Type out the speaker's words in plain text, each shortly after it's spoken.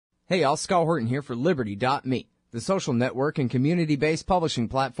Hey, all, Scott Horton here for Liberty.me, the social network and community-based publishing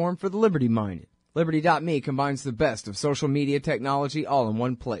platform for the liberty-minded. Liberty.me combines the best of social media technology all in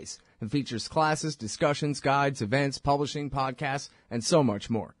one place and features classes, discussions, guides, events, publishing, podcasts, and so much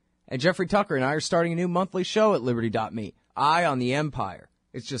more. And Jeffrey Tucker and I are starting a new monthly show at Liberty.me, Eye on the Empire.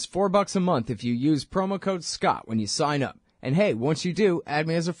 It's just $4 a month if you use promo code SCOTT when you sign up. And hey, once you do, add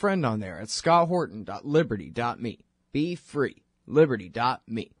me as a friend on there at scotthorton.liberty.me. Be free.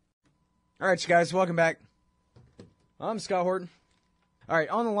 Liberty.me. All right, you guys, welcome back. I'm Scott Horton. All right,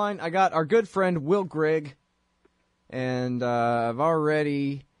 on the line, I got our good friend Will Grigg, and I've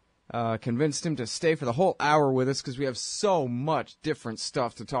already convinced him to stay for the whole hour with us because we have so much different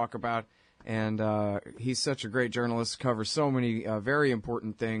stuff to talk about, and he's such a great journalist, covers so many very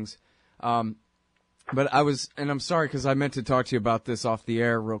important things. But I'm sorry because I meant to talk to you about this off the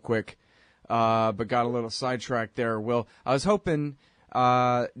air real quick, but got a little sidetracked there, Will. I was hoping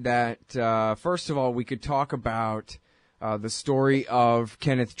that first of all, we could talk about the story of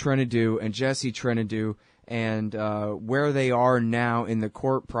Kenneth Trentadue and Jesse Trentadue and where they are now in the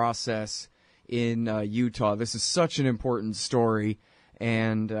court process in Utah. This is such an important story,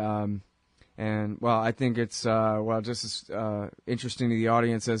 and well, I think it's just as interesting to the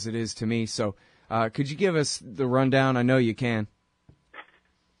audience as it is to me. So, could you give us the rundown? I know you can.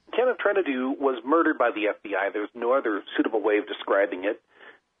 Kenneth Trentadue was murdered by the FBI. There's no other suitable way of describing it.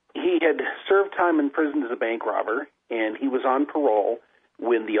 He had served time in prison as a bank robber, and he was on parole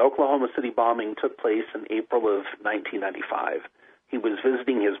when the Oklahoma City bombing took place in April of 1995. He was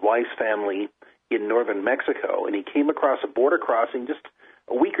visiting his wife's family in northern Mexico, and he came across a border crossing just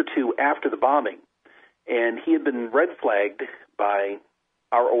a week or two after the bombing, and he had been red flagged by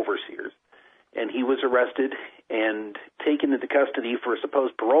our overseers, and he was arrested and taken into custody for a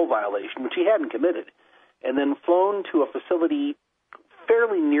supposed parole violation, which he hadn't committed, and then flown to a facility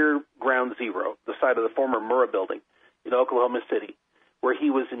fairly near Ground Zero, the site of the former Murrah building in Oklahoma City, where he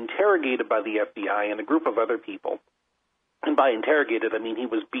was interrogated by the FBI and a group of other people. And by interrogated, I mean he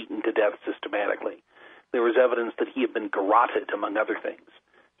was beaten to death systematically. There was evidence that he had been garroted, among other things.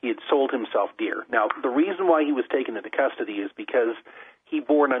 He had sold himself dear. Now, the reason why he was taken into custody is because he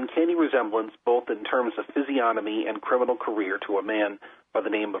bore an uncanny resemblance both in terms of physiognomy and criminal career to a man by the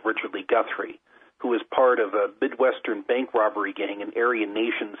name of Richard Lee Guthrie, who was part of a Midwestern bank robbery gang, an Aryan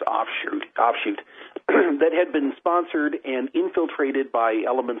Nations offshoot that had been sponsored and infiltrated by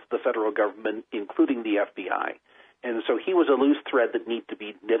elements of the federal government, including the FBI. And so he was a loose thread that needed to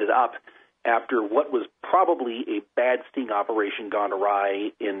be knitted up after what was probably a bad sting operation gone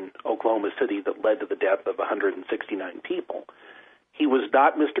awry in Oklahoma City that led to the death of 169 people. He was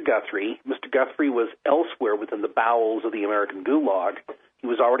not Mr. Guthrie. Mr. Guthrie was elsewhere within the bowels of the American Gulag. He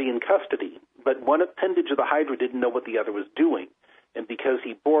was already in custody, but one appendage of the Hydra didn't know what the other was doing. And because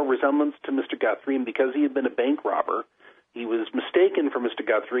he bore resemblance to Mr. Guthrie and because he had been a bank robber, he was mistaken for Mr.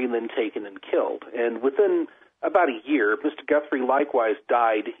 Guthrie and then taken and killed. And within about a year, Mr. Guthrie likewise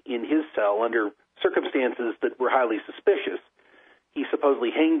died in his cell under circumstances that were highly suspicious. He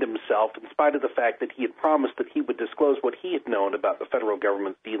supposedly hanged himself in spite of the fact that he had promised that he would disclose what he had known about the federal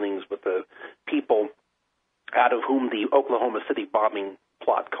government's dealings with the people out of whom the Oklahoma City bombing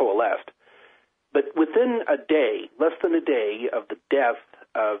plot coalesced. But within a day, less than a day of the death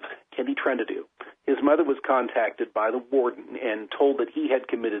of Kenneth Trentadue, his mother was contacted by the warden and told that he had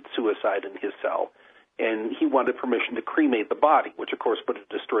committed suicide in his cell, and he wanted permission to cremate the body, which of course would have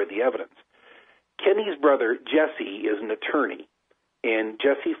destroyed the evidence. Kenny's brother, Jesse, is an attorney, and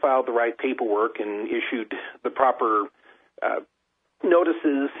Jesse filed the right paperwork and issued the proper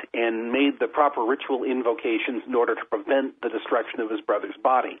notices and made the proper ritual invocations in order to prevent the destruction of his brother's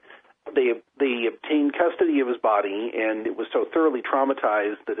body. They obtained custody of his body, and it was so thoroughly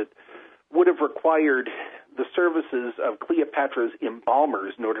traumatized that it would have required the services of Cleopatra's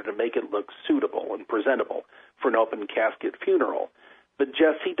embalmers in order to make it look suitable and presentable for an open casket funeral. But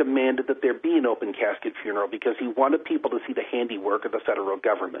Jesse demanded that there be an open casket funeral because he wanted people to see the handiwork of the federal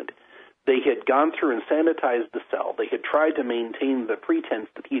government. They had gone through and sanitized the cell. They had tried to maintain the pretense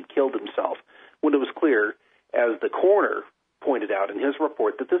that he had killed himself when it was clear, as the coroner pointed out in his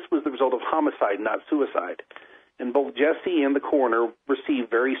report, that this was the result of homicide, not suicide. And both Jesse and the coroner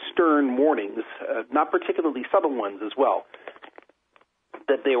received very stern warnings, not particularly subtle ones as well,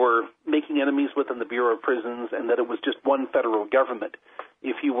 that they were making enemies within the Bureau of Prisons and that it was just one federal government.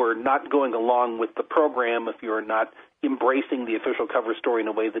 If you were not going along with the program, if you were not embracing the official cover story in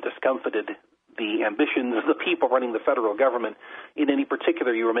a way that discomfited the ambitions of the people running the federal government, in any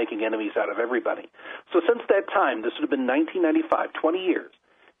particular, you were making enemies out of everybody. So since that time, this would have been 1995, 20 years,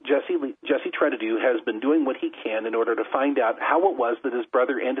 Jesse Trentadue has been doing what he can in order to find out how it was that his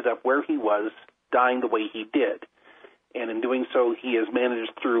brother ended up where he was, dying the way he did. And in doing so, he has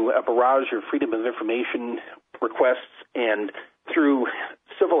managed through a barrage of freedom of information requests and through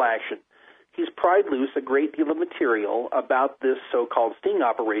civil action. He's pried loose a great deal of material about this so-called sting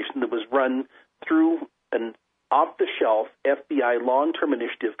operation that was run through an off-the-shelf FBI long-term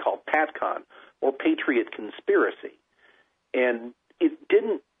initiative called PATCON, or Patriot Conspiracy. And it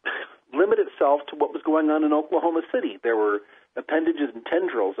didn't limit itself to what was going on in Oklahoma City. There were appendages and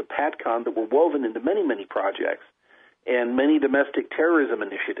tendrils of PATCON that were woven into many, many projects and many domestic terrorism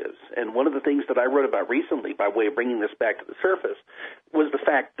initiatives. And one of the things that I wrote about recently, by way of bringing this back to the surface, was the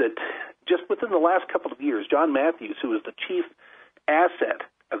fact that just within the last couple of years, John Matthews, who was the chief asset,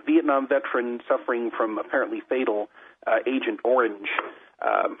 a Vietnam veteran suffering from apparently fatal Agent Orange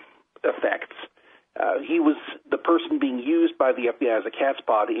effects, he was the person being used by the FBI as a cat's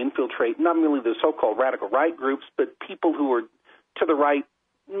paw to infiltrate not merely the so-called radical right groups, but people who were to the right,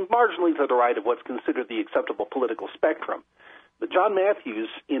 marginally to the right of what's considered the acceptable political spectrum. But John Matthews,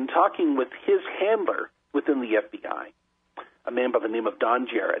 in talking with his handler within the FBI, a man by the name of Don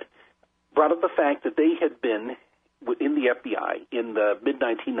Jarrett, brought up the fact that they had been in the FBI in the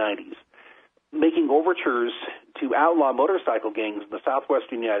mid-1990s making overtures to outlaw motorcycle gangs in the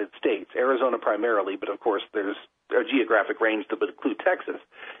southwestern United States, Arizona primarily, but of course there's a geographic range that would include Texas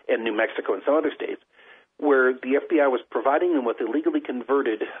and New Mexico and some other states, where the FBI was providing them with illegally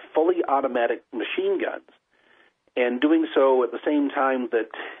converted, fully automatic machine guns, and doing so at the same time that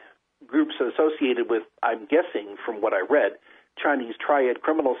groups associated with, I'm guessing from what I read, Chinese triad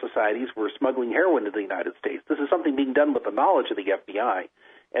criminal societies were smuggling heroin into the United States. This is something being done with the knowledge of the FBI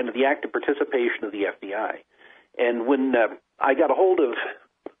and the active participation of the FBI. And when I got a hold of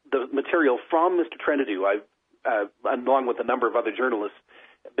the material from Mr. Trentadue, I've, along with a number of other journalists,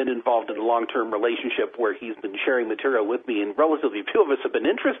 been involved in a long-term relationship where he's been sharing material with me, and relatively few of us have been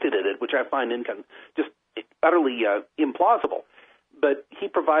interested in it, which I find just utterly implausible. But he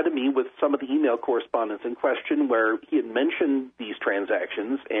provided me with some of the email correspondence in question where he had mentioned these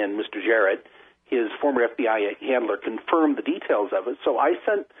transactions, and Mr. Jarrett, his former FBI handler, confirmed the details of it. So I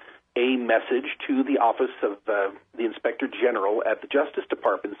sent a message to the office of the Inspector General at the Justice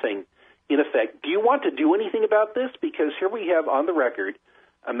Department saying, in effect, do you want to do anything about this? Because here we have on the record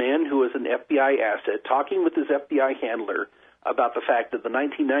a man who is an FBI asset talking with his FBI handler about the fact that in the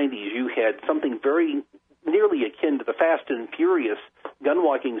 1990s you had something very nearly akin to the Fast and Furious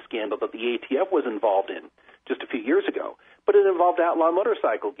gunwalking scandal that the ATF was involved in just a few years ago. But it involved outlaw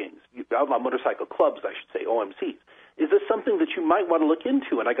motorcycle gangs, outlaw motorcycle clubs, I should say, OMCs. Is this something that you might want to look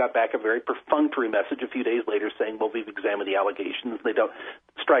into? And I got back a very perfunctory message a few days later saying, well, we've examined the allegations. They don't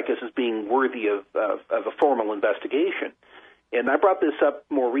strike us as being worthy of a formal investigation. And I brought this up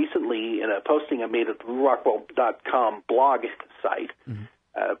more recently in a posting I made at the BlueRockwell.com blog site,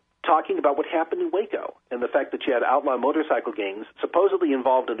 talking about what happened in Waco and the fact that you had outlaw motorcycle gangs supposedly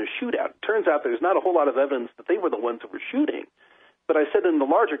involved in a shootout. It turns out there's not a whole lot of evidence that they were the ones who were shooting. But I said in the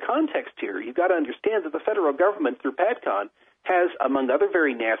larger context here, you've got to understand that the federal government, through PATCON, has, among other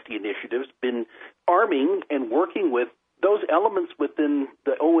very nasty initiatives, been arming and working with those elements within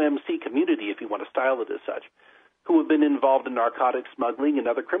the OMC community, if you want to style it as such, who have been involved in narcotics smuggling and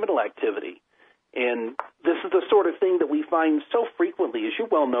other criminal activity. And this is the sort of thing that we find so frequently, as you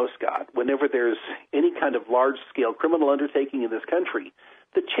well know, Scott, whenever there's any kind of large-scale criminal undertaking in this country,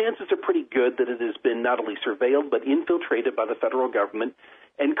 the chances are pretty good that it has been not only surveilled but infiltrated by the federal government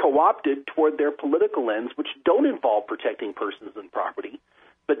and co-opted toward their political ends, which don't involve protecting persons and property,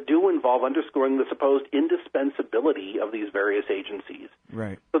 but do involve underscoring the supposed indispensability of these various agencies.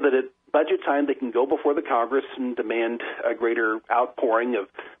 Right. So that at budget time they can go before the Congress and demand a greater outpouring of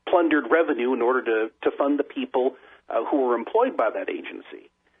plundered revenue in order to fund the people who are employed by that agency.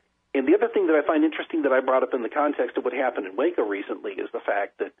 And the other thing that I find interesting that I brought up in the context of what happened in Waco recently is the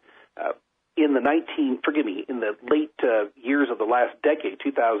fact that in the late years of the last decade,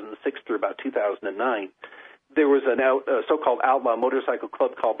 2006 through about 2009, there was a so-called outlaw motorcycle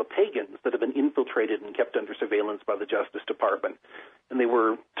club called the Pagans that have been infiltrated and kept under surveillance by the Justice Department. And they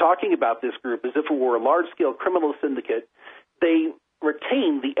were talking about this group as if it were a large-scale criminal syndicate. They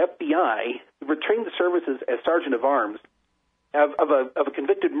retained the FBI, retained the services as sergeant of arms of a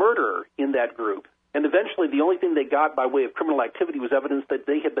convicted murderer in that group. And eventually the only thing they got by way of criminal activity was evidence that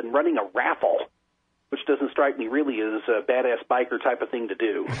they had been running a raffle, which doesn't strike me really as a badass biker type of thing to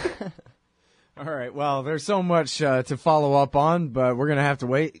do. All right, well, there's so much to follow up on, but we're going to have to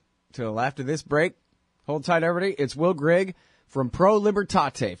wait till after this break. Hold tight, everybody. It's Will Grigg from Pro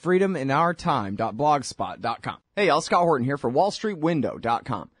Libertate, freedominourtime.blogspot.com. Hey, y'all, Scott Horton here for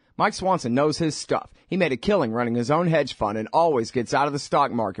WallStreetWindow.com. Mike Swanson knows his stuff. He made a killing running his own hedge fund and always gets out of the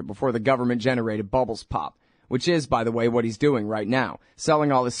stock market before the government-generated bubbles pop, which is, by the way, what he's doing right now,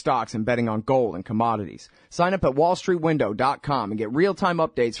 selling all his stocks and betting on gold and commodities. Sign up at WallStreetWindow.com and get real-time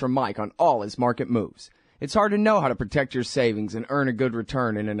updates from Mike on all his market moves. It's hard to know how to protect your savings and earn a good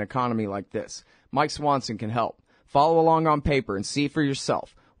return in an economy like this. Mike Swanson can help. Follow along on paper and see for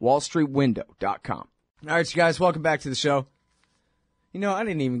yourself. WallStreetWindow.com. All right, you guys, welcome back to the show. You know, I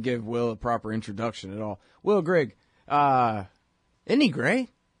didn't even give Will a proper introduction at all. Will Grigg, isn't he great?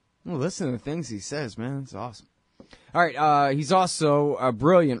 Well, listen to the things he says, man. It's awesome. All right, he's also a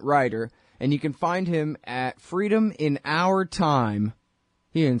brilliant writer, and you can find him at Freedom in Our Time.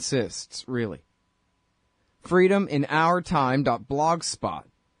 He insists, really.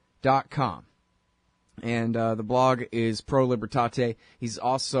 freedominourtime.blogspot.com. And the blog is Pro Libertate. He's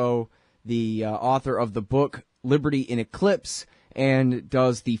also the author of the book Liberty in Eclipse and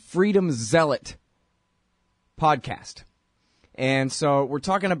does the Freedom Zealot podcast. And so we're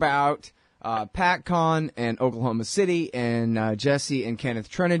talking about PatCon and Oklahoma City and Jesse and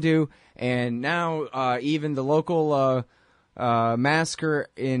Kenneth Trentadue. And now even the local massacre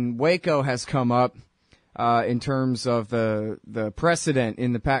in Waco has come up. In terms of the precedent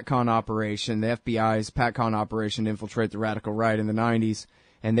in the PatCon operation, the FBI's PatCon operation to infiltrate the radical right in the 90s,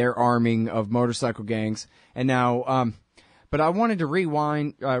 and their arming of motorcycle gangs. And now, but I wanted to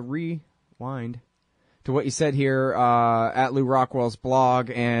rewind to what you said here at Lou Rockwell's blog,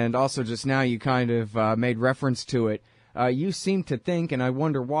 and also just now you kind of made reference to it. You seem to think, and I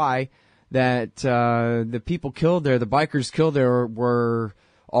wonder why, that the people killed there, the bikers killed there, were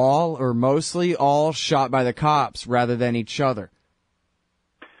all or mostly all shot by the cops rather than each other.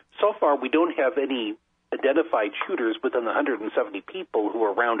 So far, we don't have any identified shooters within the 170 people who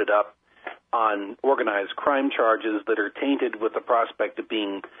are rounded up on organized crime charges that are tainted with the prospect of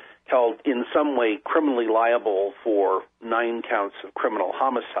being held in some way criminally liable for 9 counts of criminal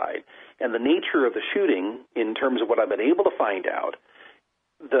homicide. And the nature of the shooting, in terms of what I've been able to find out,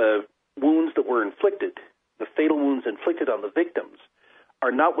 the wounds that were inflicted, the fatal wounds inflicted on the victims,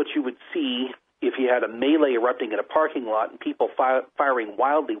 are not what you would see if you had a melee erupting in a parking lot and people firing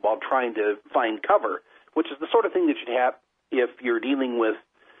wildly while trying to find cover, which is the sort of thing that you'd have if you're dealing with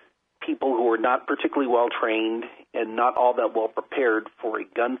people who are not particularly well trained and not all that well prepared for a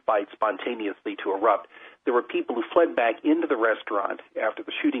gunfight spontaneously to erupt. There were people who fled back into the restaurant after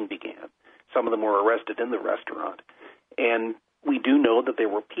the shooting began. Some of them were arrested in the restaurant. And we do know that there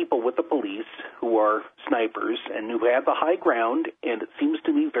were people with the police who are snipers and who had the high ground, and it seems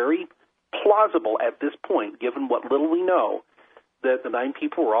to me very plausible at this point, given what little we know, that the 9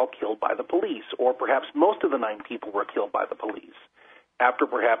 people were all killed by the police, or perhaps most of the 9 people were killed by the police, after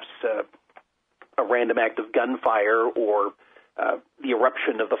perhaps a random act of gunfire or the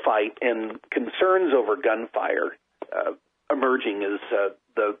eruption of the fight and concerns over gunfire emerging as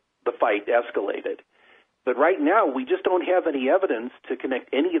the fight escalated. But right now, we just don't have any evidence to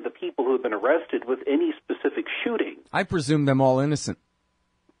connect any of the people who have been arrested with any specific shooting. I presume them all innocent.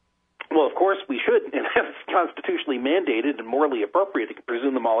 Well, of course we should, and that's constitutionally mandated and morally appropriate to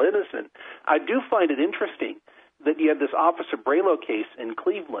presume them all innocent. I do find it interesting that you had this Officer Braylow case in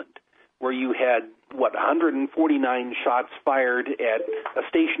Cleveland where you had, 149 shots fired at a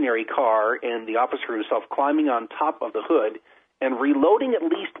stationary car and the officer himself climbing on top of the hood and reloading at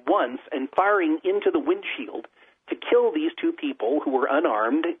least once and firing into the windshield to kill these 2 people who were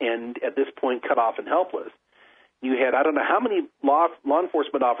unarmed and at this point cut off and helpless. You had, I don't know how many law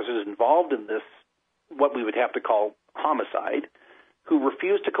enforcement officers involved in this, what we would have to call homicide, who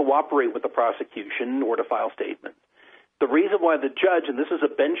refused to cooperate with the prosecution or to file statements. The reason why the judge, and this is a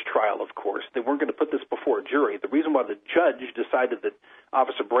bench trial, of course, they weren't going to put this before a jury. The reason why the judge decided that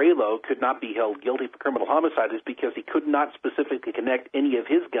Officer Braylow could not be held guilty for criminal homicide is because he could not specifically connect any of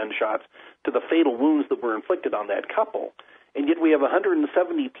his gunshots to the fatal wounds that were inflicted on that couple. And yet we have 170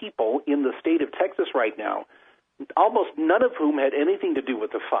 people in the state of Texas right now, almost none of whom had anything to do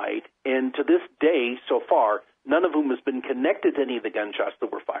with the fight, and to this day, so far, none of whom has been connected to any of the gunshots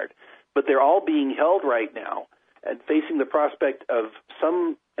that were fired. But they're all being held right now and facing the prospect of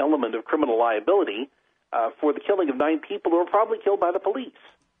some element of criminal liability for the killing of 9 people who were probably killed by the police,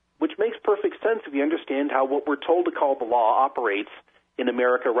 which makes perfect sense if you understand how what we're told to call the law operates in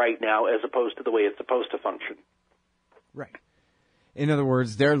America right now as opposed to the way it's supposed to function. Right. In other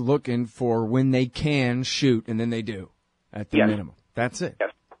words, they're looking for when they can shoot, and then they do, at the minimum. That's it. Yes.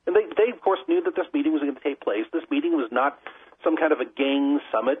 And they, of course, knew that this meeting was going to take place. This meeting was not some kind of a gang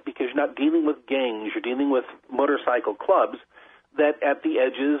summit because you're not dealing with gangs. You're dealing with motorcycle clubs. that at the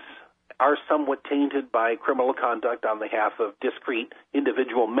edges are somewhat tainted by criminal conduct on behalf of discrete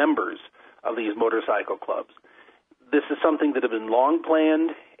individual members of these motorcycle clubs. This is something that had been long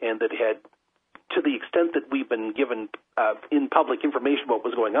planned and that had, to the extent that we've been given in public information what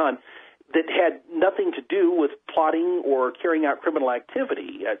was going on, that had nothing to do with plotting or carrying out criminal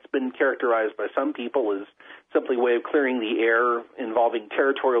activity. It's been characterized by some people as simply a way of clearing the air involving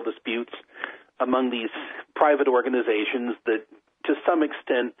territorial disputes among these private organizations that, to some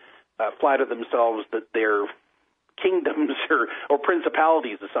extent, flatter themselves that they're kingdoms or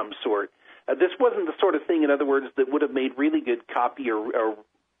principalities of some sort. This wasn't the sort of thing, in other words, that would have made really good copy or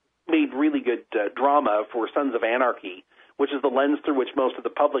made really good drama for Sons of Anarchy, which is the lens through which most of the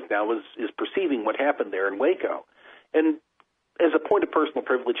public now is perceiving what happened there in Waco. And as a point of personal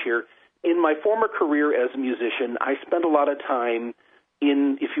privilege here, in my former career as a musician, I spent a lot of time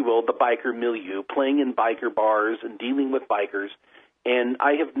in, if you will, the biker milieu, playing in biker bars and dealing with bikers. And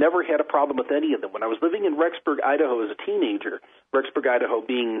I have never had a problem with any of them. When I was living in Rexburg, Idaho as a teenager, Rexburg, Idaho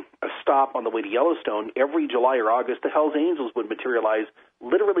being a stop on the way to Yellowstone, every July or August, the Hells Angels would materialize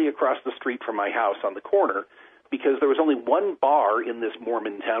literally across the street from my house on the corner, because there was only one bar in this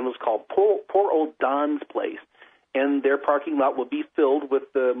Mormon town. It was called Poor Old Don's Place. And their parking lot would be filled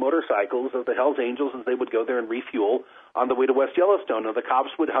with the motorcycles of the Hells Angels as they would go there and refuel on the way to West Yellowstone. And the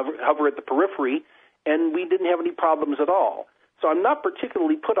cops would hover at the periphery, and we didn't have any problems at all. So I'm not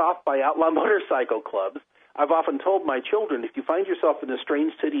particularly put off by outlaw motorcycle clubs. I've often told my children, if you find yourself in a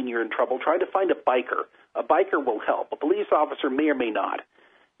strange city and you're in trouble, try to find a biker. A biker will help. A police officer may or may not.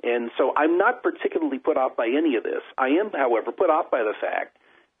 And so I'm not particularly put off by any of this. I am, however, put off by the fact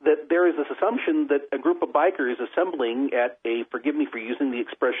that there is this assumption that a group of bikers assembling at a, forgive me for using the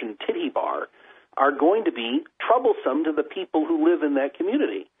expression, titty bar, are going to be troublesome to the people who live in that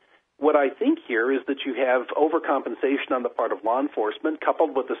community. What I think here is that you have overcompensation on the part of law enforcement,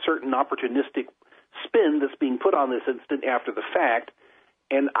 coupled with a certain opportunistic spin that's being put on this incident after the fact.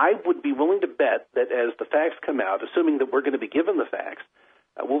 And I would be willing to bet that as the facts come out, assuming that we're going to be given the facts,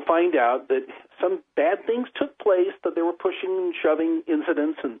 we'll find out that some bad things took place, that there were pushing and shoving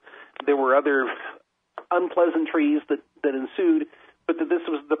incidents, and there were other unpleasantries that ensued, but that this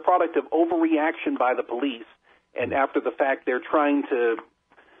was the product of overreaction by the police. And after the fact, they're trying to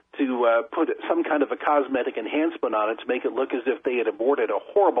put some kind of a cosmetic enhancement on it to make it look as if they had aborted a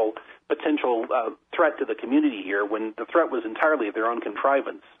horrible potential threat to the community here, when the threat was entirely of their own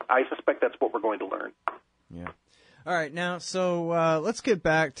contrivance. I suspect that's what we're going to learn. Yeah. All right, now, so let's get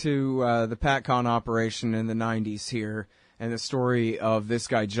back to the PatCon operation in the 90s here and the story of this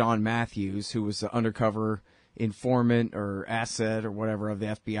guy, John Matthews, who was an undercover informant or asset or whatever of the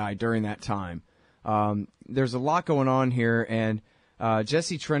FBI during that time. There's a lot going on here, and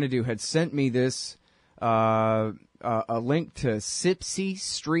Jesse Trentadue had sent me this, a link to Sipsey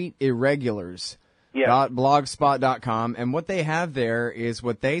Street Irregulars. Yeah. .blogspot.com, and what they have there is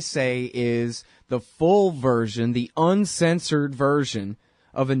what they say is the full version, the uncensored version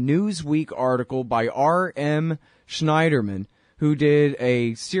of a Newsweek article by R.M. Schneiderman, who did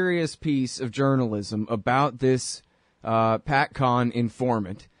a serious piece of journalism about this PatCon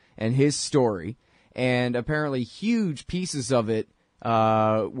informant and his story, and apparently huge pieces of it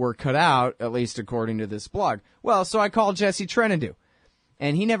were cut out, at least according to this blog. Well, so I called Jesse Trentadue.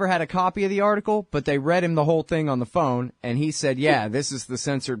 And he never had a copy of the article, but they read him the whole thing on the phone, and he said, yeah, this is the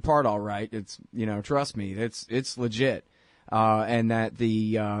censored part, all right. It's, trust me, it's legit. And that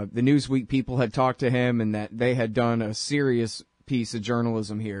the Newsweek people had talked to him and that they had done a serious piece of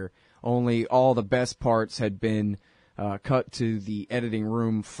journalism here. Only all the best parts had been cut to the editing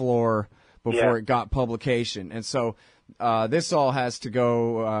room floor before it got publication. And so this all has to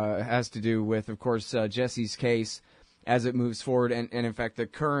do with, of course, Jesse's case as it moves forward, and in fact the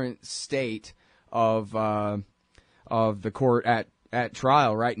current state of the court at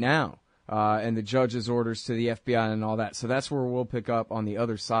trial right now, and the judge's orders to the FBI and all that. So that's where we'll pick up on the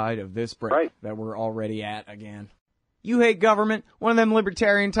other side of this break that we're already at again. You hate government? One of them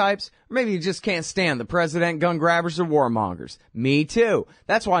libertarian types? Or maybe you just can't stand the president, gun grabbers, or warmongers. Me too.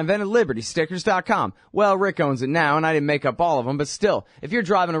 That's why I invented LibertyStickers.com. Well, Rick owns it now, and I didn't make up all of them, but still, if you're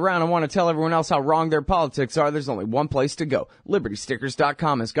driving around and want to tell everyone else how wrong their politics are, there's only one place to go.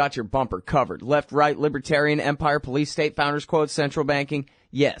 LibertyStickers.com has got your bumper covered. Left, right, libertarian, empire, police, state, founders quotes, central banking.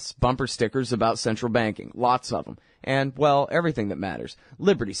 Yes, bumper stickers about central banking. Lots of them. And, well, everything that matters.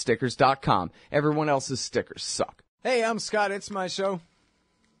 LibertyStickers.com. Everyone else's stickers suck. Hey, I'm Scott. It's my show.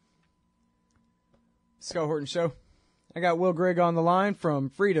 Scott Horton Show. I got Will Grigg on the line from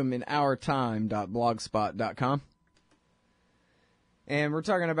freedominourtime.blogspot.com. And we're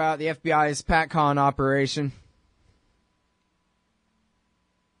talking about the FBI's PatCon operation.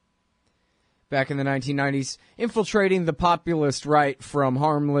 back in the 1990s, infiltrating the populist right from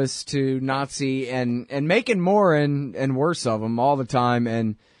harmless to Nazi and making more and worse of them all the time,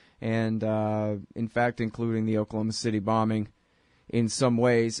 and in fact, including the Oklahoma City bombing in some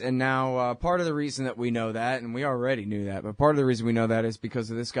ways. And now part of the reason that we know that, and we already knew that, but part of the reason we know that is because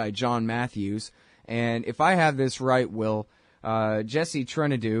of this guy, John Matthews. And if I have this right, Will, Jesse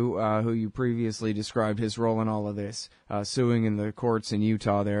Trentadue, who you previously described his role in all of this, suing in the courts in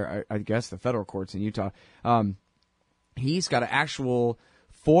Utah there, I guess the federal courts in Utah, he's got an actual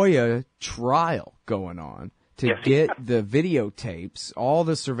FOIA trial going on to get the videotapes, all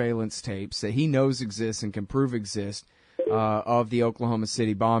the surveillance tapes that he knows exist and can prove exist of the Oklahoma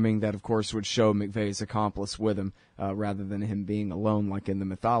City bombing that, of course, would show McVeigh's accomplice with him rather than him being alone like in the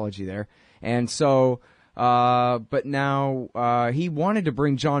mythology there. And so... but now he wanted to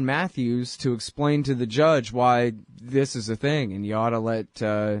bring John Matthews to explain to the judge why this is a thing, and you ought to let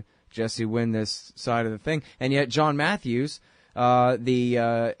Jesse win this side of the thing. And yet John Matthews,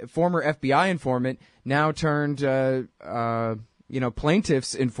 the former FBI informant, now turned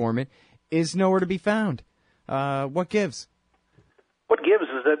plaintiff's informant, is nowhere to be found. What gives? What gives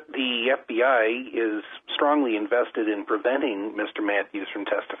is that the FBI is strongly invested in preventing Mr. Matthews from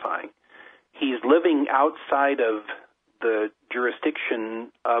testifying. He's living outside of the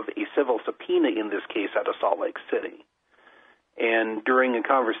jurisdiction of a civil subpoena, in this case, out of Salt Lake City. And during a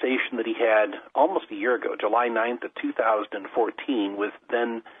conversation that he had almost a year ago, July 9th of 2014, with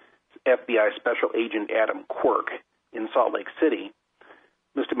then FBI Special Agent Adam Quirk in Salt Lake City,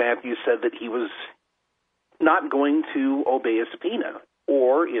 Mr. Matthews said that he was not going to obey a subpoena,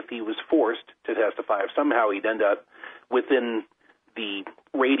 or if he was forced to testify, if somehow he'd end up within the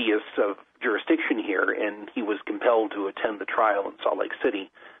radius of jurisdiction here, and he was compelled to attend the trial in Salt Lake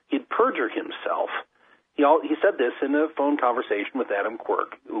City, he'd perjure himself. He said this in a phone conversation with Adam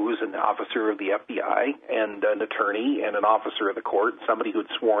Quirk, who was an officer of the FBI and an attorney and an officer of the court, somebody who had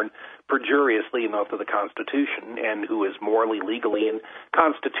sworn perjuriously an oath of the Constitution and who is morally, legally, and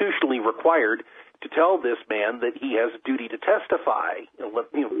constitutionally required to tell this man that he has a duty to testify,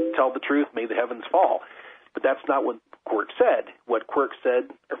 tell the truth, may the heavens fall. But that's not what Quirk said. What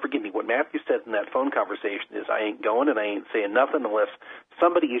Matthews said in that phone conversation is, I ain't going and I ain't saying nothing unless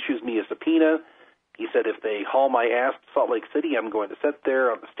somebody issues me a subpoena. He said, if they haul my ass to Salt Lake City, I'm going to sit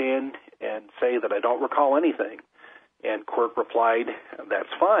there on the stand and say that I don't recall anything. And Quirk replied,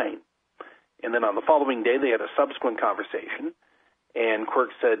 that's fine. And then on the following day, they had a subsequent conversation. And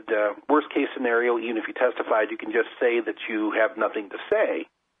Quirk said, worst case scenario, even if you testified, you can just say that you have nothing to say.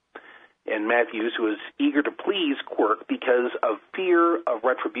 And Matthews was eager to please Quirk because of fear of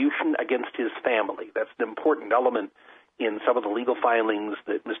retribution against his family. That's an important element in some of the legal filings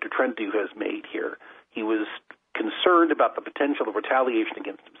that Mr. Trentadue has made here. He was concerned about the potential of retaliation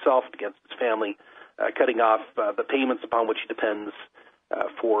against himself and against his family, cutting off the payments upon which he depends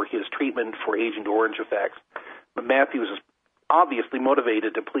for his treatment for Agent Orange effects. But Matthews was obviously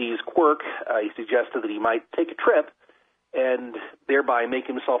motivated to please Quirk. He suggested that he might take a trip and thereby make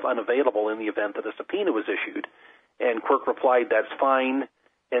himself unavailable in the event that a subpoena was issued. And Quirk replied, that's fine,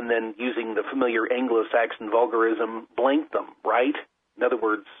 and then using the familiar Anglo-Saxon vulgarism, blank them, right? In other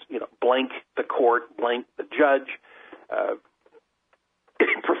words, blank the court, blank the judge,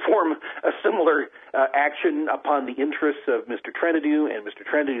 perform a similar action upon the interests of Mr. Trentadue and Mr.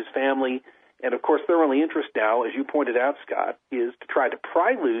 Trentadue's family. And, of course, their only interest now, as you pointed out, Scott, is to try to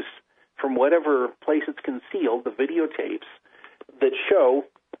pry loose from whatever place it's concealed, the videotapes that show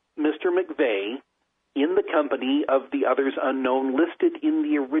Mr. McVeigh in the company of the others unknown listed in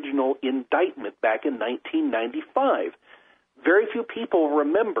the original indictment back in 1995. Very few people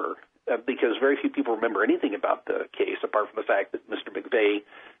remember, because very few people remember anything about the case, apart from the fact that Mr. McVeigh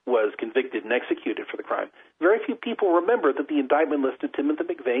was convicted and executed for the crime. Very few people remember that the indictment listed Timothy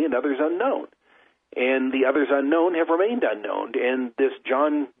McVeigh and others unknown. And the others unknown have remained unknown. And this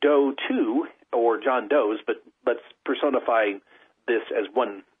John Doe 2, or John Doe's, but let's personify this as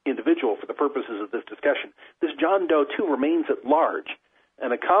one individual for the purposes of this discussion. This John Doe 2 remains at large,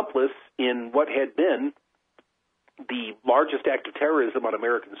 an accomplice in what had been the largest act of terrorism on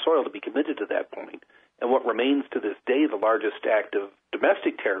American soil to be committed to that point, and what remains to this day the largest act of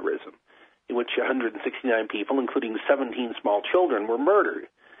domestic terrorism, in which 169 people, including 17 small children, were murdered.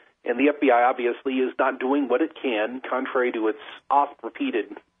 And the FBI obviously is not doing what it can, contrary to its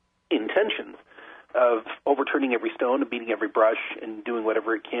oft-repeated intentions of overturning every stone and beating every brush and doing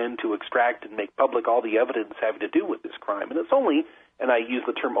whatever it can to extract and make public all the evidence having to do with this crime. And it's only, and I use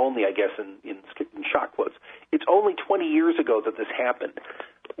the term only, I guess, in shock quotes, it's only 20 years ago that this happened.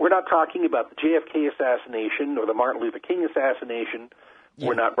 We're not talking about the JFK assassination or the Martin Luther King assassination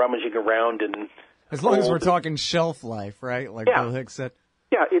we're not rummaging around and as long as we're talking shelf life, right? Like Bill Hicks said.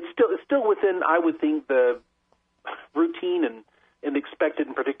 Yeah, it's still within, I would think, the routine and expected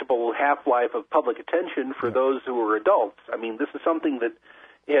and predictable half-life of public attention for those who are adults. I mean, this is something that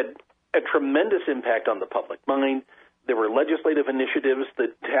had a tremendous impact on the public mind. There were legislative initiatives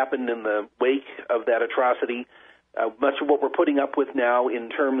that happened in the wake of that atrocity. Much of what we're putting up with now in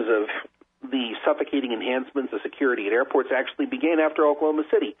terms of the suffocating enhancements of security at airports actually began after Oklahoma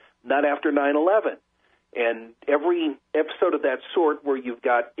City, not after 9/11. And every episode of that sort where you've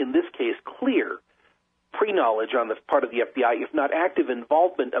got, in this case, clear pre-knowledge on the part of the FBI, if not active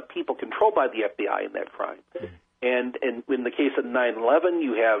involvement of people controlled by the FBI in that crime. And in the case of 9/11,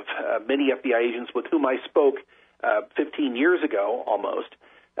 you have many FBI agents with whom I spoke 15 years ago almost,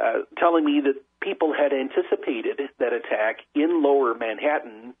 telling me that people had anticipated that attack in lower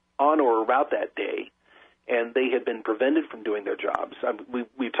Manhattan on or about that day, and they had been prevented from doing their jobs.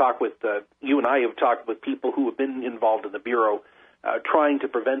 We've talked with, you and I have talked with people who have been involved in the Bureau trying to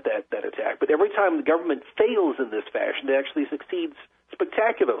prevent that attack. But every time the government fails in this fashion, it actually succeeds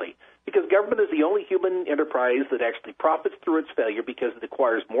spectacularly, because government is the only human enterprise that actually profits through its failure because it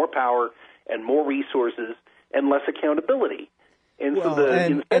acquires more power and more resources and less accountability. And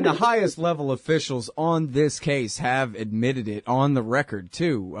and the highest level officials on this case have admitted it on the record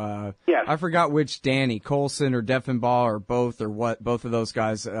too. Yes. I forgot which Danny Colson or Deffenbaugh or both of those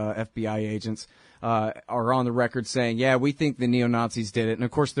guys, FBI agents, are on the record saying, yeah, we think the neo-Nazis did it. And of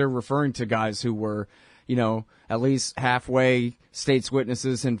course they're referring to guys who were, at least halfway state's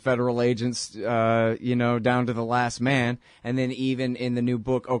witnesses and federal agents, down to the last man. And then even in the new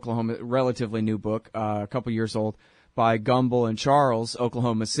book, Oklahoma, relatively new book, a couple years old, by Gumbel and Charles,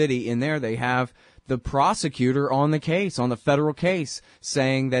 Oklahoma City, in there they have the prosecutor on the case, on the federal case,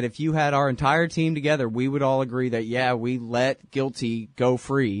 saying that if you had our entire team together, we would all agree that, yeah, we let guilty go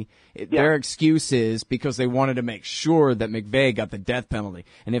free. Their excuse is because they wanted to make sure that McVeigh got the death penalty.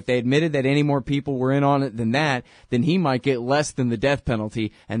 And if they admitted that any more people were in on it than that, then he might get less than the death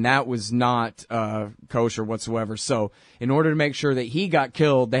penalty, and that was not kosher whatsoever. So in order to make sure that he got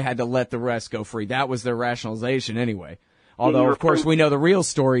killed, they had to let the rest go free. That was their rationalization anyway. Although, of course, we know the real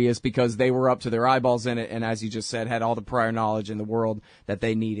story is because they were up to their eyeballs in it and, as you just said, had all the prior knowledge in the world that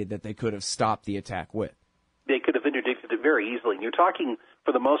they needed, that they could have stopped the attack with. They could have interdicted it very easily. And you're talking,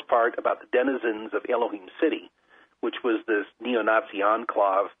 for the most part, about the denizens of Elohim City, which was this neo-Nazi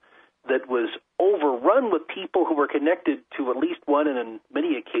enclave that was overrun with people who were connected to at least one, and in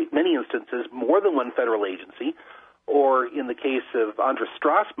many instances, more than one federal agency, or in the case of Andres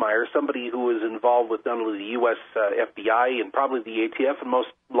Strassmeyer, somebody who was involved with not only the U.S. FBI and probably the ATF and most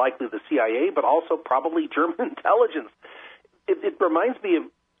likely the CIA, but also probably German intelligence. It reminds me of,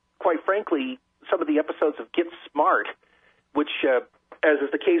 quite frankly, some of the episodes of Get Smart, which, as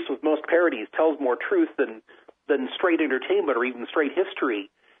is the case with most parodies, tells more truth than straight entertainment or even straight history.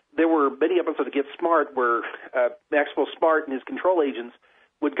 There were many episodes of Get Smart where Maxwell Smart and his control agents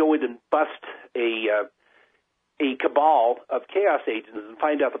would go in and bust a cabal of chaos agents and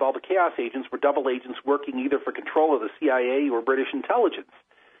find out that all the chaos agents were double agents working either for control of the CIA or British intelligence.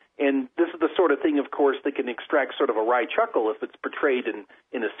 And this is the sort of thing, of course, that can extract sort of a wry chuckle if it's portrayed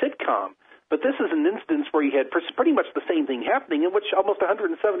in a sitcom. But this is an instance where you had pretty much the same thing happening, in which almost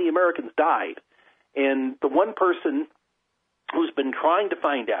 170 Americans died. And the one person who's been trying to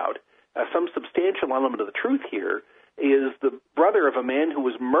find out some substantial element of the truth here is the brother of a man who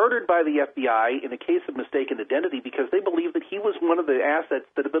was murdered by the FBI in a case of mistaken identity because they believed that he was one of the assets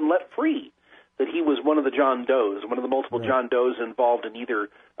that had been let free, that he was one of the John Does, one of the multiple John Does involved in either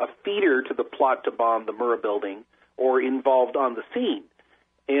a feeder to the plot to bomb the Murrah building or involved on the scene.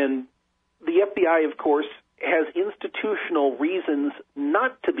 And the FBI, of course, has institutional reasons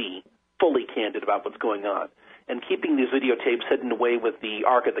not to be fully candid about what's going on, and keeping these videotapes hidden away with the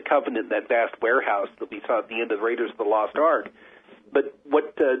Ark of the Covenant, that vast warehouse that we saw at the end of Raiders of the Lost Ark. But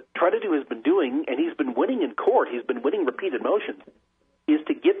what Trentadue has been doing, and he's been winning in court, he's been winning repeated motions, is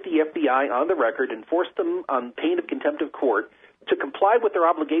to get the FBI on the record and force them on pain of contempt of court to comply with their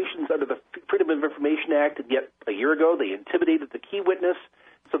obligations under the Freedom of Information Act. And yet, a year ago, they intimidated the key witness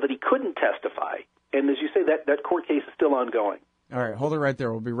so that he couldn't testify. And as you say, that court case is still ongoing. All right, hold it right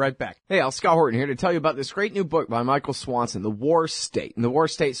there. We'll be right back. Hey, Scott Horton here to tell you about this great new book by Michael Swanson, The War State. In The War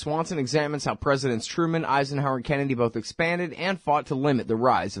State, Swanson examines how Presidents Truman, Eisenhower, and Kennedy both expanded and fought to limit the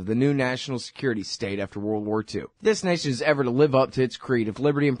rise of the new national security state after World War II. If this nation is ever to live up to its creed of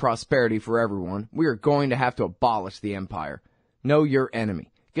liberty and prosperity for everyone, we are going to have to abolish the empire. Know your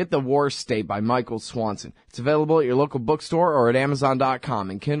enemy. Get The War State by Michael Swanson. It's available at your local bookstore or at Amazon.com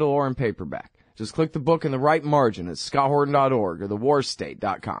in Kindle or in paperback. Just click the book in the right margin at scotthorton.org or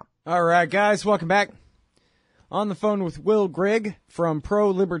thewarstate.com. All right, guys, welcome back. On the phone with Will Grigg from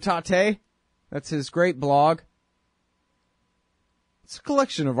Pro Libertate. That's his great blog. It's a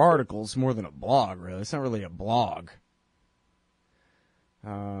collection of articles more than a blog, really. It's not really a blog.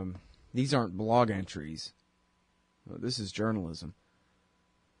 These aren't blog entries. This is journalism.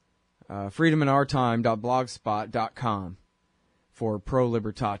 freedominourtime.blogspot.com for Pro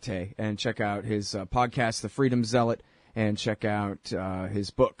Libertate. And check out his podcast, The Freedom Zealot, and check out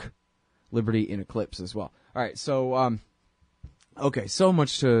his book, Liberty in Eclipse, as well. All right, so, okay, so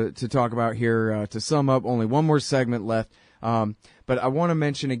much to talk about here. To sum up, only one more segment left. But I want to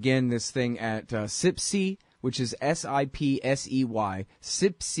mention again this thing at SIPSEY, which is SIPSEY,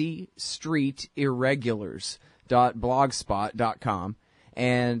 SIPSEY Street Irregulars.blogspot.com.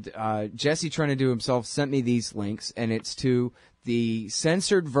 And Jesse Trentadue himself sent me these links, and it's to the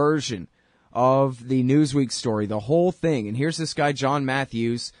censored version of the Newsweek story, the whole thing. And here's this guy, John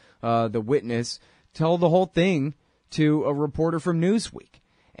Matthews, the witness, tell the whole thing to a reporter from Newsweek.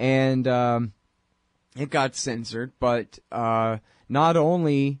 And it got censored, but not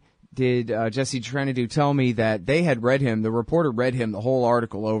only did Jesse Trentadue tell me that they had read him, the reporter read him the whole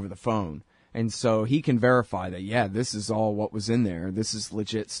article over the phone. And so he can verify that, yeah, this is all what was in there. This is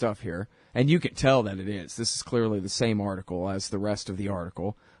legit stuff here. And you can tell that it is. This is clearly the same article as the rest of the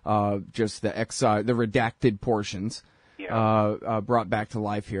article, just the redacted portions. Brought back to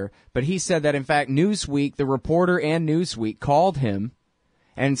life here. But he said that, in fact, Newsweek, the reporter and Newsweek called him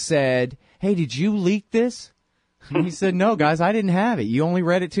and said, hey, did you leak this? And he said, no, guys, I didn't have it. You only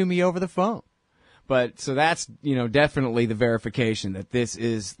read it to me over the phone. But so that's, definitely the verification that this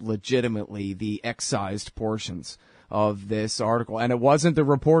is legitimately the excised portions of this article. And it wasn't the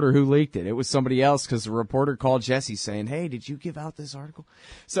reporter who leaked it. It was somebody else, because the reporter called Jesse saying, hey, did you give out this article?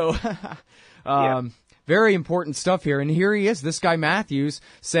 So, very important stuff here. And here he is, this guy Matthews,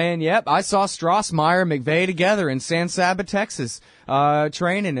 saying, yep, I saw Strassmeyer and McVeigh together in San Saba, Texas,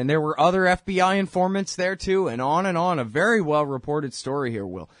 training. And there were other FBI informants there, too, and on and on. A very well-reported story here,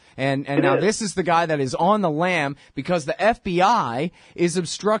 Will. And now this is the guy that is on the lam because the FBI is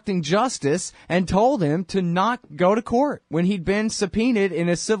obstructing justice and told him to not go to court when he'd been subpoenaed in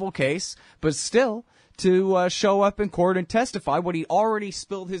a civil case, but still to show up in court and testify what he already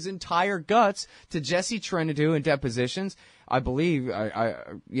spilled his entire guts to Jesse Trentadue in depositions. I believe,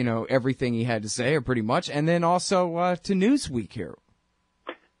 everything he had to say, or pretty much, and then also to Newsweek here.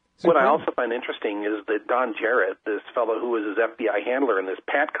 What I also find interesting is that Don Jarrett, this fellow who was his FBI handler in this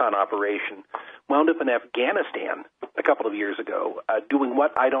PATCON operation, wound up in Afghanistan a couple of years ago doing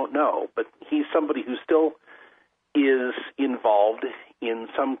what I don't know, but he's somebody who still is involved in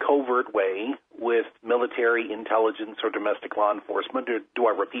some covert way with military, intelligence, or domestic law enforcement, or do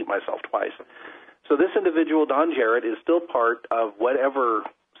I repeat myself twice? So this individual, Don Jarrett, is still part of whatever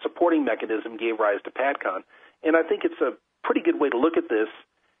supporting mechanism gave rise to PATCON, and I think it's a pretty good way to look at this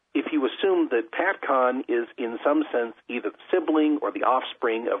if you assume that PATCON is in some sense either the sibling or the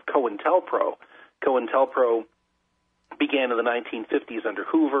offspring of COINTELPRO. COINTELPRO began in the 1950s under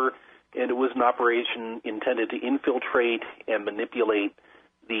Hoover, and it was an operation intended to infiltrate and manipulate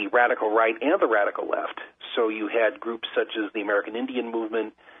the radical right and the radical left. So you had groups such as the American Indian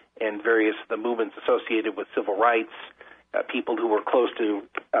Movement and various of the movements associated with civil rights, people who were close to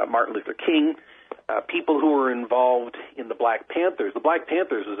Martin Luther King, people who were involved in the Black Panthers. The Black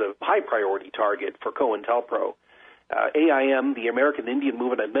Panthers was a high-priority target for COINTELPRO. AIM, the American Indian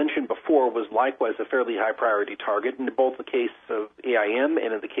Movement I mentioned before, was likewise a fairly high-priority target. In both the case of AIM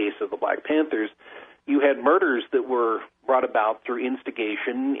and in the case of the Black Panthers, you had murders that were brought about through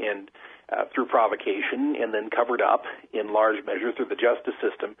instigation and through provocation and then covered up in large measure through the justice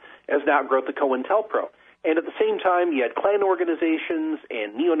system as an outgrowth of COINTELPRO. And at the same time, you had Klan organizations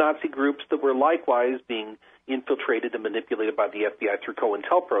and neo-Nazi groups that were likewise being infiltrated and manipulated by the FBI through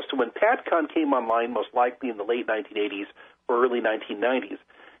COINTELPRO. So when PATCON came online, most likely in the late 1980s or early 1990s,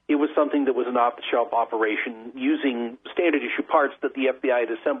 it was something that was an off-the-shelf operation using standard-issue parts that the FBI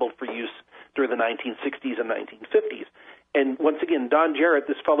had assembled for use during the 1960s and 1950s. And once again, Don Jarrett,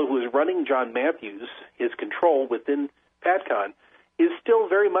 this fellow who is running John Matthews, his control within PATCON, is still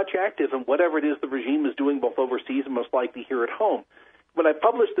very much active in whatever it is the regime is doing both overseas and most likely here at home. When I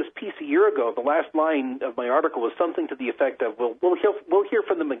published this piece a year ago, the last line of my article was something to the effect of, we'll hear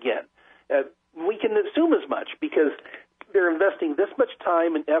from them again. We can assume as much because they're investing this much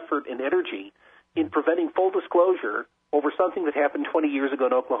time and effort and energy in preventing full disclosure over something that happened 20 years ago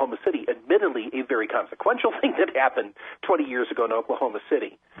in Oklahoma City, admittedly a very consequential thing that happened 20 years ago in Oklahoma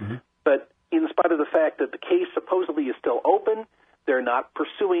City. Mm-hmm. But in spite of the fact that the case supposedly is still open, They're not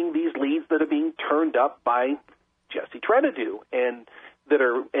pursuing these leads that are being turned up by Jesse Trentadue and that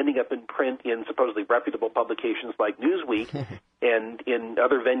are ending up in print in supposedly reputable publications like Newsweek and in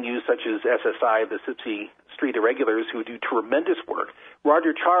other venues such as SSI, the Sipsey Street Irregulars, who do tremendous work.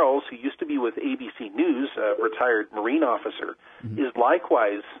 Roger Charles, who used to be with ABC News, a retired Marine officer, is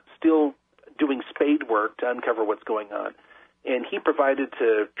likewise still doing spade work to uncover what's going on. And he provided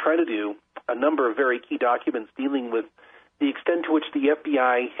to Trentadue a number of very key documents dealing with the extent to which the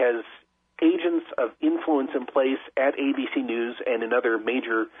FBI has agents of influence in place at ABC News and in other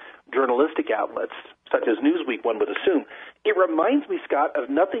major journalistic outlets, such as Newsweek, one would assume. It reminds me, Scott, of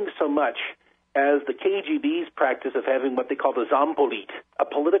nothing so much as the KGB's practice of having what they call the Zampolit, a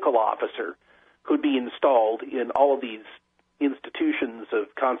political officer who'd be installed in all of these institutions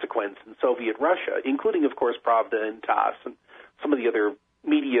of consequence in Soviet Russia, including, of course, Pravda and TASS and some of the other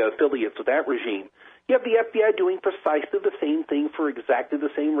media affiliates of that regime. You have the FBI doing precisely the same thing for exactly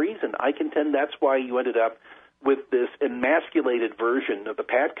the same reason. I contend that's why you ended up with this emasculated version of the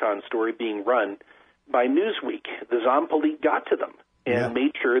PatCon story being run by Newsweek. The Zampolit got to them and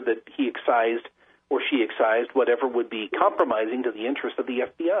made sure that he excised or she excised whatever would be compromising to the interest of the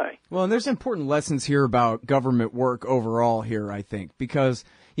FBI. Well, and there's important lessons here about government work overall here, I think, because,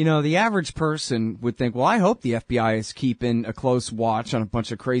 you know, the average person would think, well, I hope the FBI is keeping a close watch on a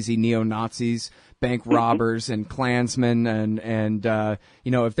bunch of crazy neo-Nazis, bank robbers and Klansmen, and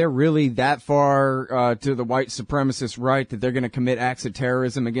you know, if they're really that far to the white supremacist right that they're going to commit acts of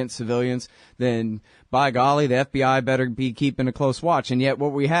terrorism against civilians, then by golly, the FBI better be keeping a close watch. And yet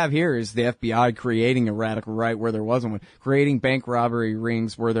what we have here is the FBI creating a radical right where there wasn't one, creating bank robbery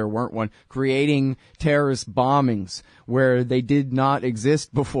rings where there weren't one, creating terrorist bombings where they did not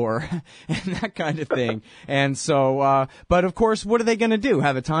exist before, and that kind of thing. And so, but of course, what are they going to do?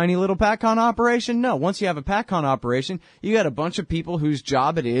 Have a tiny little PatCon operation? No. Once you have a PatCon operation, you got a bunch of people whose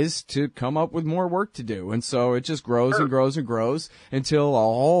job it is to come up with more work to do. And so it just grows and grows and grows until a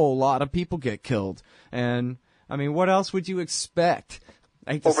whole lot of people get killed. And, I mean, what else would you expect?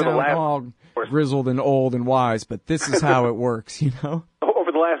 I hate to sound all grizzled and old and wise, but this is how it works, you know?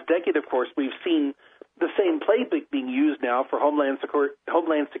 Over the last decade, of course, we've seen the same playbook being used now for Homeland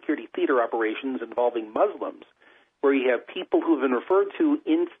Security theater operations involving Muslims, where you have people who have been referred to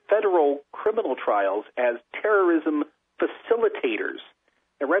in federal criminal trials as terrorism facilitators.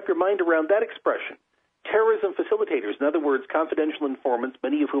 Now, wrap your mind around that expression. Terrorism facilitators, in other words, confidential informants,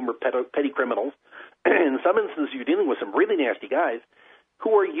 many of whom are petty criminals. In some instances, you're dealing with some really nasty guys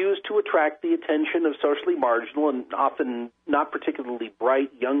who are used to attract the attention of socially marginal and often not particularly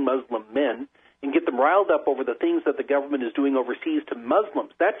bright young Muslim men and get them riled up over the things that the government is doing overseas to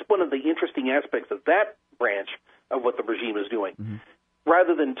Muslims. That's one of the interesting aspects of that branch of what the regime is doing. Mm-hmm.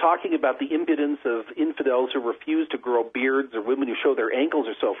 Rather than talking about the impudence of infidels who refuse to grow beards or women who show their ankles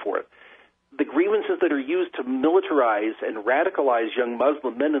or so forth, the grievances that are used to militarize and radicalize young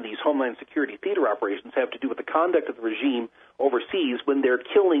Muslim men in these Homeland Security theater operations have to do with the conduct of the regime overseas when they're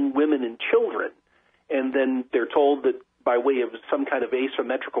killing women and children. And then they're told that by way of some kind of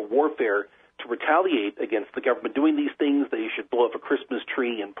asymmetrical warfare to retaliate against the government doing these things, they should blow up a Christmas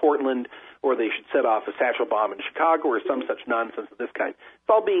tree in Portland, or they should set off a satchel bomb in Chicago, or some such nonsense of this kind. It's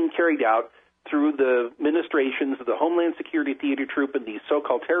all being carried out through the ministrations of the Homeland Security Theater Troop and these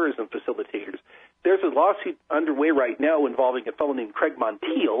so-called terrorism facilitators. There's a lawsuit underway right now involving a fellow named Craig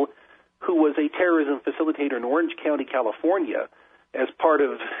Montiel, who was a terrorism facilitator in Orange County, California, as part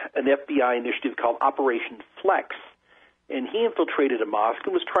of an FBI initiative called Operation Flex. And he infiltrated a mosque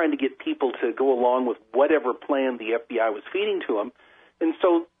and was trying to get people to go along with whatever plan the FBI was feeding to him. And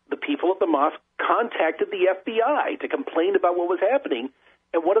so the people at the mosque contacted the FBI to complain about what was happening,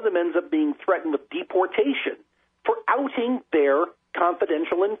 and one of them ends up being threatened with deportation for outing their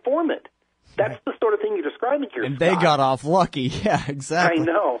confidential informant. That's the sort of thing you're describing here, and Scott. They got off lucky. Yeah, exactly. I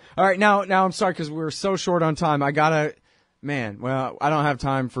know. All right, now I'm sorry because we're so short on time. I don't have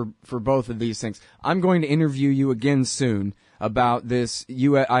time for both of these things. I'm going to interview you again soon about this,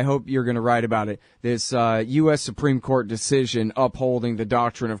 I hope you're going to write about it, this U.S. Supreme Court decision upholding the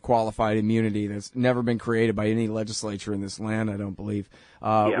doctrine of qualified immunity that's never been created by any legislature in this land, I don't believe,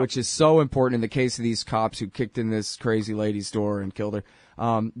 which is so important in the case of these cops who kicked in this crazy lady's door and killed her.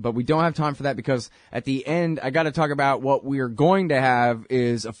 But we don't have time for that because at the end, I got to talk about what we are going to have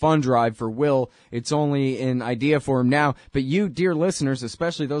is a fund drive for Will. It's only in idea form now, but you, dear listeners,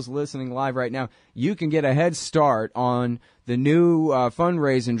 especially those listening live right now, you can get a head start on the new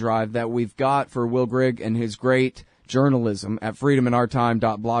fundraising drive that we've got for Will Grigg and his great journalism at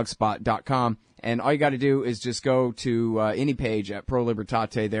freedominourtime.blogspot.com. And all you got to do is just go to any page at Pro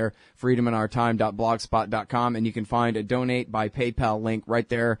Libertate there, freedominourtime.blogspot.com, and you can find a donate by PayPal link right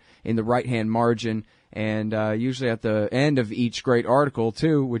there in the right-hand margin. And usually at the end of each great article,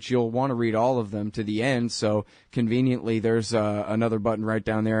 too, which you'll want to read all of them to the end. So conveniently, there's another button right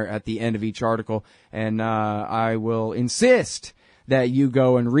down there at the end of each article. And I will insist that you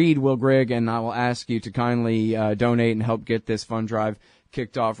go and read Will Grigg, and I will ask you to kindly donate and help get this fund drive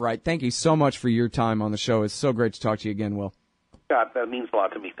kicked off right. Thank you so much for your time on the show. It's so great to talk to you again, Will. God, that means a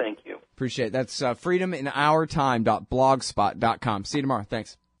lot to me. Thank you. Appreciate it. That's freedominourtime.blogspot.com. See you tomorrow.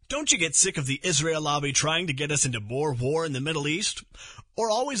 Thanks. Don't you get sick of the Israel lobby trying to get us into more war in the Middle East? Or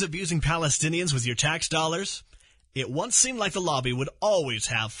always abusing Palestinians with your tax dollars? It once seemed like the lobby would always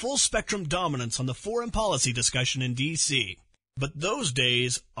have full-spectrum dominance on the foreign policy discussion in D.C. But those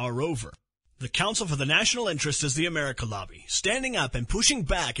days are over. The Council for the National Interest is the America Lobby, standing up and pushing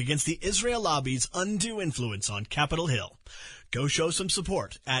back against the Israel lobby's undue influence on Capitol Hill. Go show some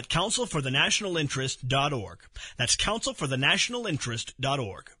support at councilforthenationalinterest.org. That's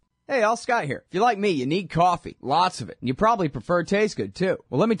councilforthenationalinterest.org. Hey, Al Scott here. If you're like me, you need coffee. Lots of it. And you probably prefer Taste Good, too.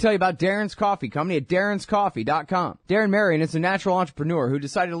 Well, let me tell you about Darren's Coffee Company at darrenscoffee.com. Darren Marion is a natural entrepreneur who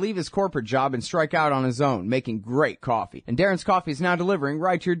decided to leave his corporate job and strike out on his own, making great coffee. And Darren's Coffee is now delivering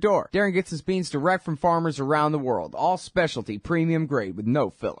right to your door. Darren gets his beans direct from farmers around the world. All specialty, premium grade with no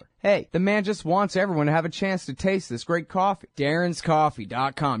filler. Hey, the man just wants everyone to have a chance to taste this great coffee.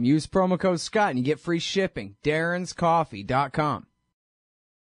 darrenscoffee.com. Use promo code Scott and you get free shipping. darrenscoffee.com.